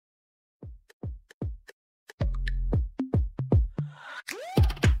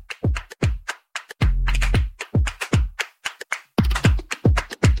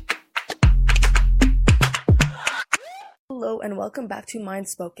and welcome back to Mind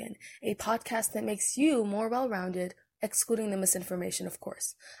Spoken, a podcast that makes you more well-rounded, excluding the misinformation, of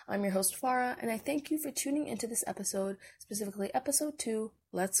course. I'm your host, Farah, and I thank you for tuning into this episode, specifically episode 2,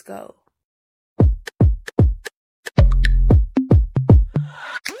 Let's Go.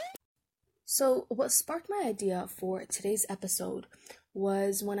 So, what sparked my idea for today's episode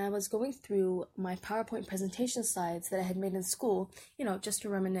was when I was going through my PowerPoint presentation slides that I had made in school, just to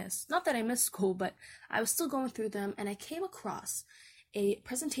reminisce. Not that I missed school, but I was still going through them, and I came across a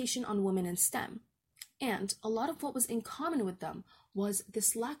presentation on women in STEM. And a lot of what was in common with them was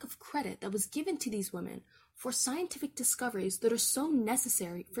this lack of credit that was given to these women for scientific discoveries that are so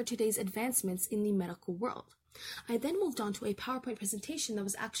necessary for today's advancements in the medical world. I then moved on to a PowerPoint presentation that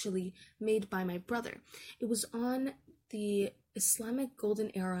was actually made by my brother. It was on the Islamic Golden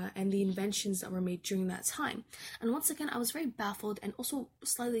Era and the inventions that were made during that time. And once again, I was very baffled and also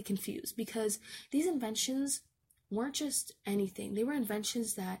slightly confused because these inventions weren't just anything. They were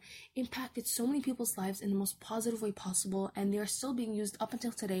inventions that impacted so many people's lives in the most positive way possible, and they are still being used up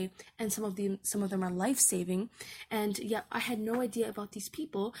until today, and some of them are life-saving. And yet I had no idea about these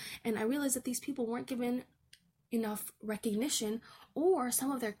people, and I realized that these people weren't given enough recognition, or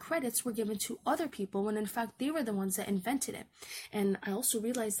some of their credits were given to other people when in fact they were the ones that invented it. And I also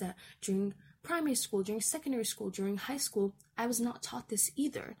realized that during primary school, during secondary school, during high school, I was not taught this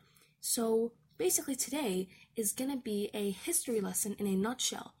either. So basically today is going to be a history lesson in a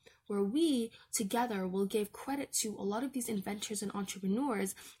nutshell, where we together will give credit to a lot of these inventors and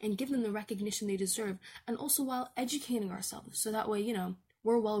entrepreneurs and give them the recognition they deserve, and also while educating ourselves so that way,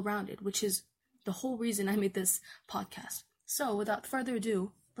 we're well-rounded, which is the whole reason I made this podcast. So without further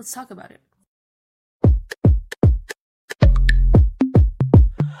ado, let's talk about it.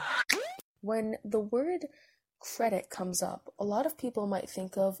 When the word credit comes up, a lot of people might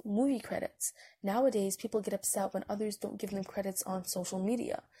think of movie credits. Nowadays, people get upset when others don't give them credits on social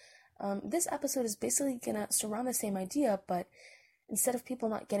media. This episode is basically going to surround the same idea, but instead of people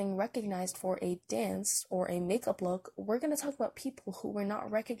not getting recognized for a dance or a makeup look, we're going to talk about people who were not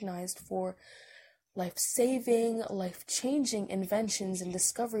recognized for life-saving, life-changing inventions and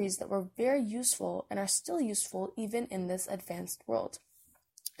discoveries that were very useful and are still useful even in this advanced world.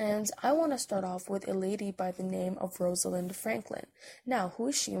 And I want to start off with a lady by the name of Rosalind Franklin. Now, who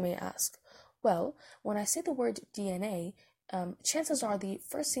is she, you may ask? Well, when I say the word DNA, chances are the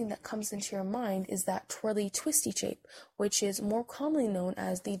first thing that comes into your mind is that twirly twisty shape, which is more commonly known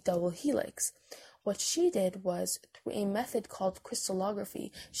as the double helix. What she did was, through a method called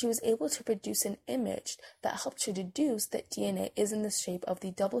crystallography, she was able to produce an image that helped to deduce that DNA is in the shape of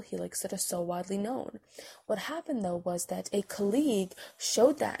the double helix that is so widely known. What happened, though, was that a colleague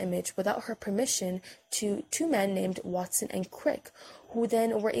showed that image without her permission to two men named Watson and Crick, who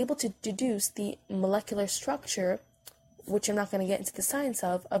then were able to deduce the molecular structure, which I'm not going to get into the science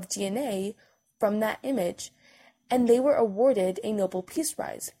of DNA from that image, and they were awarded a Nobel Peace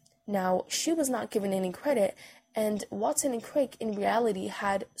Prize. Now, she was not given any credit, and Watson and Crick in reality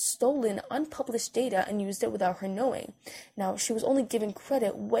had stolen unpublished data and used it without her knowing. Now, she was only given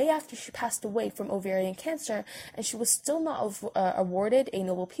credit way after she passed away from ovarian cancer, and she was still not awarded a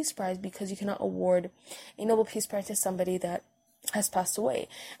Nobel Peace Prize because you cannot award a Nobel Peace Prize to somebody that has passed away.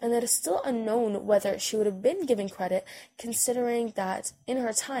 And it is still unknown whether she would have been given credit, considering that in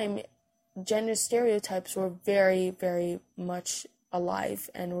her time, gender stereotypes were very, very much alive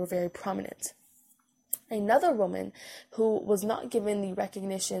and were very prominent. Another woman who was not given the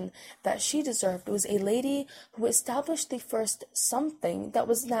recognition that she deserved was a lady who established the first something that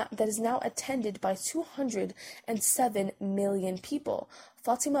is now attended by 207 million people.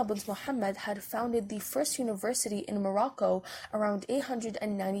 Fatima bint Muhammad had founded the first university in Morocco around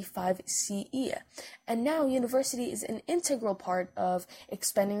 895 CE. And now university is an integral part of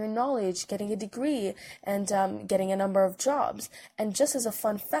expanding your knowledge, getting a degree, and getting a number of jobs. And just as a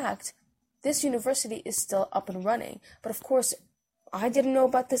fun fact, this university is still up and running. But of course, I didn't know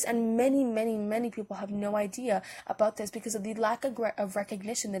about this, and many people have no idea about this because of the lack of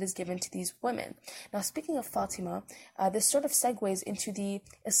recognition that is given to these women. Now, speaking of Fatima, this sort of segues into the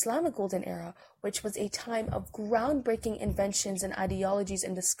Islamic Golden Era, which was a time of groundbreaking inventions and ideologies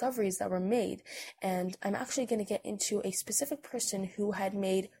and discoveries that were made. And I'm actually going to get into a specific person who had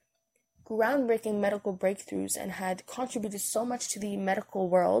made groundbreaking medical breakthroughs and had contributed so much to the medical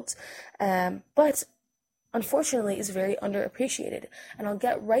world, but unfortunately is very underappreciated. And I'll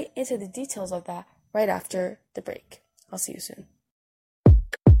get right into the details of that right after the break. I'll see you soon.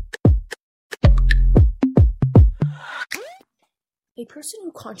 A person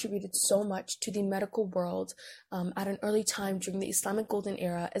who contributed so much to the medical world at an early time during the Islamic Golden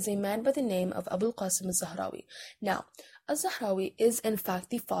Era is a man by the name of Abul Qasim al-Zahrawi. Now, al-Zahrawi is in fact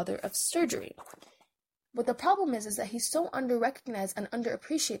the father of surgery. But the problem is that he's so under-recognized and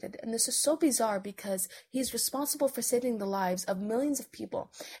underappreciated, and this is so bizarre because he's responsible for saving the lives of millions of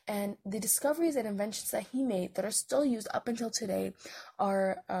people, and the discoveries and inventions that he made that are still used up until today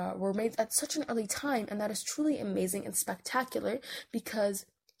were made at such an early time, and that is truly amazing and spectacular because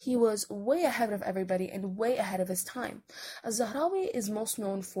he was way ahead of everybody and way ahead of his time. Al-Zahrawi is most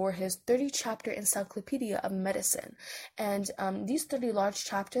known for his 30-chapter encyclopedia of medicine, and these 30 large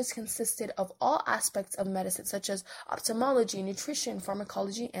chapters consisted of all aspects of medicine, such as ophthalmology, nutrition,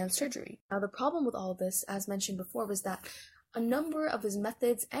 pharmacology, and surgery. Now, the problem with all of this, as mentioned before, was that a number of his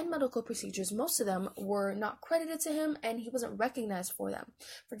methods and medical procedures, most of them were not credited to him, and he wasn't recognized for them.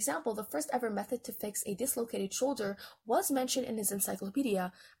 For example, the first ever method to fix a dislocated shoulder was mentioned in his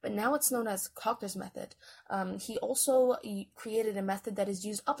encyclopedia, but now it's known as Cocker's method. He also created a method that is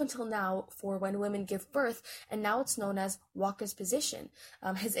used up until now for when women give birth, and now it's known as Walker's position.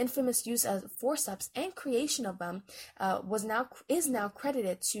 His infamous use of forceps and creation of them is now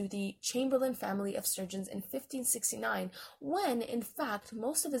credited to the Chamberlain family of surgeons in 1569, when, in fact,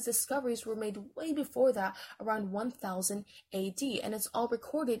 most of his discoveries were made way before that, around 1000 AD, and it's all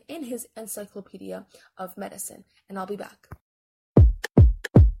recorded in his Encyclopedia of Medicine. And I'll be back.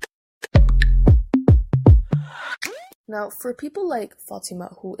 Now, for people like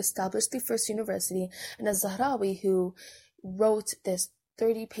Fatima, who established the first university, and al-Zahrawi, who wrote this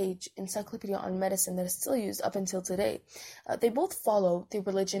 30-page encyclopedia on medicine that is still used up until today, they both follow the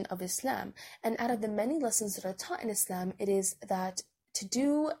religion of Islam. And out of the many lessons that are taught in Islam, it is that to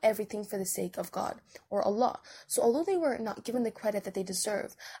do everything for the sake of God, or Allah. So although they were not given the credit that they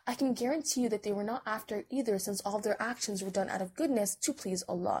deserve, I can guarantee you that they were not after either, since all of their actions were done out of goodness to please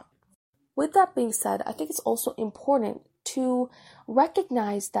Allah. With that being said, I think it's also important to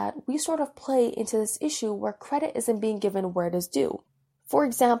recognize that we sort of play into this issue where credit isn't being given where it is due. For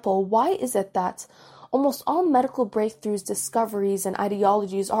example, why is it that almost all medical breakthroughs, discoveries, and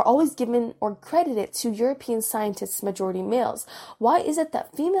ideologies are always given or credited to European scientists, majority males? Why is it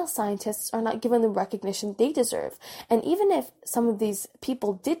that female scientists are not given the recognition they deserve? And even if some of these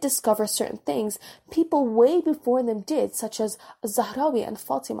people did discover certain things, people way before them did, such as Zahrawi and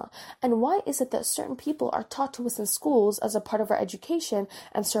Fatima. And why is it that certain people are taught to us in schools as a part of our education,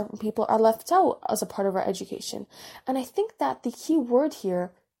 and certain people are left out as a part of our education? And I think that the key word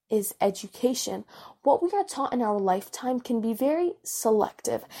here is education. What we are taught in our lifetime can be very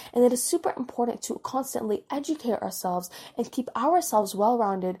selective, and it is super important to constantly educate ourselves and keep ourselves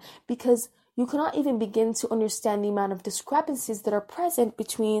well-rounded, because you cannot even begin to understand the amount of discrepancies that are present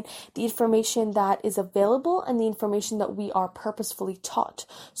between the information that is available and the information that we are purposefully taught.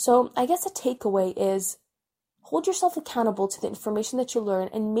 So I guess a takeaway is hold yourself accountable to the information that you learn,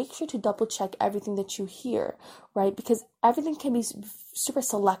 and make sure to double check everything that you hear, right? Because everything can be super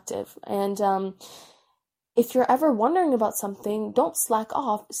selective. And if you're ever wondering about something, don't slack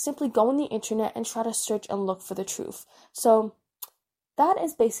off. Simply go on the internet and try to search and look for the truth. So that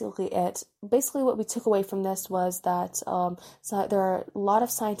is basically it. Basically, what we took away from this was that so there are a lot of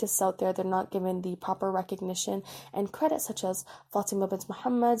scientists out there that are not given the proper recognition and credit, such as Fatima bint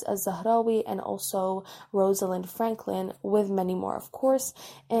Muhammad, al-Zahrawi, and also Rosalind Franklin, with many more, of course.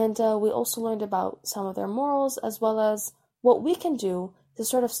 And we also learned about some of their morals, as well as what we can do to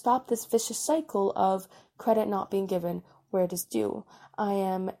sort of stop this vicious cycle of credit not being given where it is due. I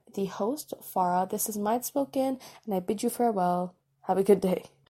am the host, Farah. This is Mind Spoken, and I bid you farewell. Have a good day.